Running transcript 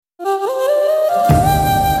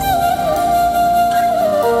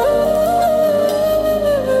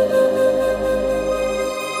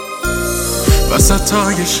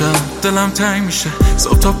وسطای شب دلم تنگ میشه،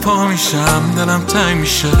 صبح تا پا میشم دلم تنگ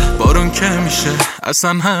میشه، بارون که میشه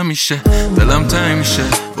اصلا همیشه دلم تنگ میشه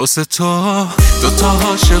واسه تو. دوتا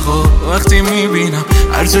عاشقو وقتی میبینم،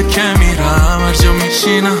 هر جا که میرم هر جا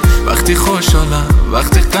میشینم، وقتی خوشحالم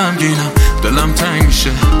وقتی غمگینم دلم تنگ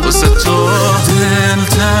میشه واسه تو.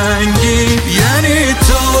 دلتنگی یعنی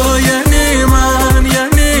تو، یعنی من،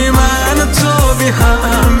 یعنی من تو بی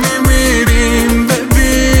هم میمیریم،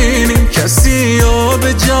 ببینیم کسی رو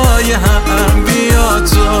به جای هم، بیا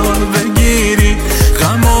تو بگیری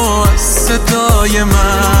غمو از صدای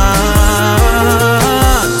من.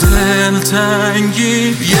 دلتنگی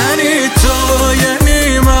یعنی تو،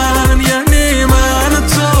 یعنی من، یعنی من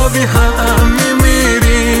تو بی هم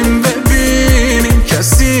میمیریم، ببینیم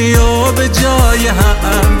کسی رو به جای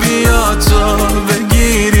هم، بیا تو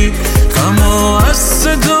بگیری غمو از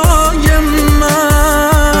صدای من.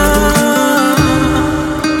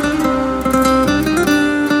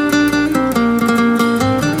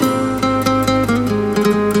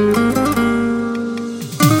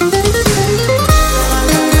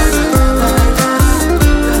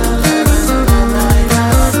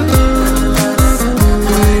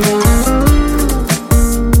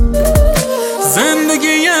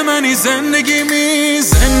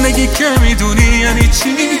 زندگی که میدونی یعنی چی؟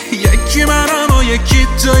 یکی منم و یکی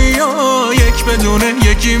تویی و یک بدونه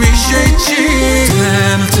یکی میشه چی؟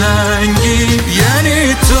 دلتنگی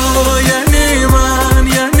یعنی تو، یعنی من،